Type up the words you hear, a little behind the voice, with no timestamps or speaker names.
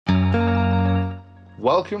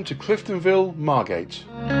Welcome to Cliftonville, Margate.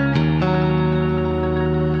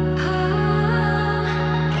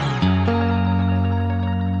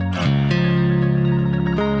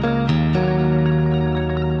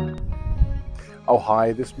 Oh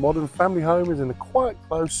hi, this modern family home is in a quiet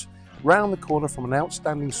close round the corner from an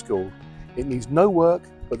outstanding school. It needs no work,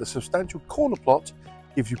 but the substantial corner plot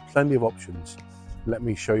gives you plenty of options. Let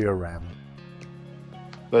me show you around.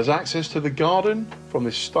 There's access to the garden from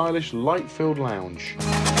this stylish light-filled lounge,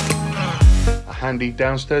 a handy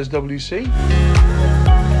downstairs WC,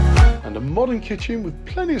 and a modern kitchen with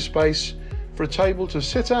plenty of space for a table to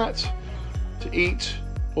sit at, to eat,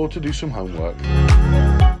 or to do some homework.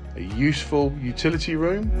 A useful utility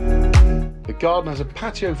room. The garden has a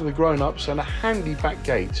patio for the grown-ups and a handy back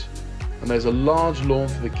gate, and there's a large lawn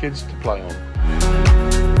for the kids to play on.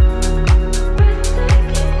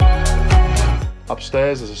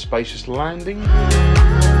 Upstairs there's a spacious landing,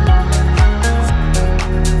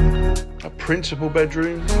 a principal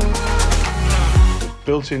bedroom with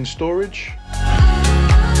built-in storage,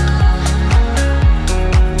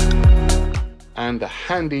 and a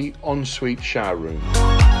handy ensuite shower room.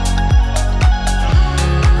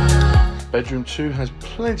 Bedroom 2 has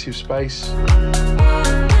plenty of space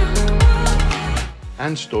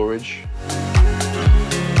and storage.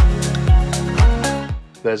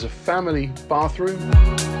 There's a family bathroom,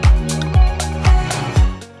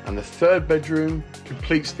 and the third bedroom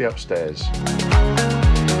completes the upstairs.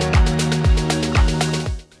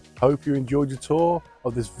 Hope you enjoyed your tour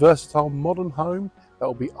of this versatile modern home that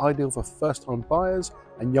will be ideal for first-time buyers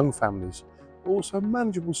and young families, also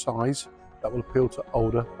manageable size that will appeal to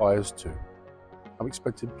older buyers too. I'm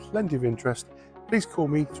expecting plenty of interest. Please call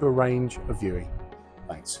me to arrange a viewing.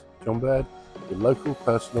 Thanks. John Baird, your local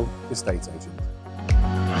personal estate agent.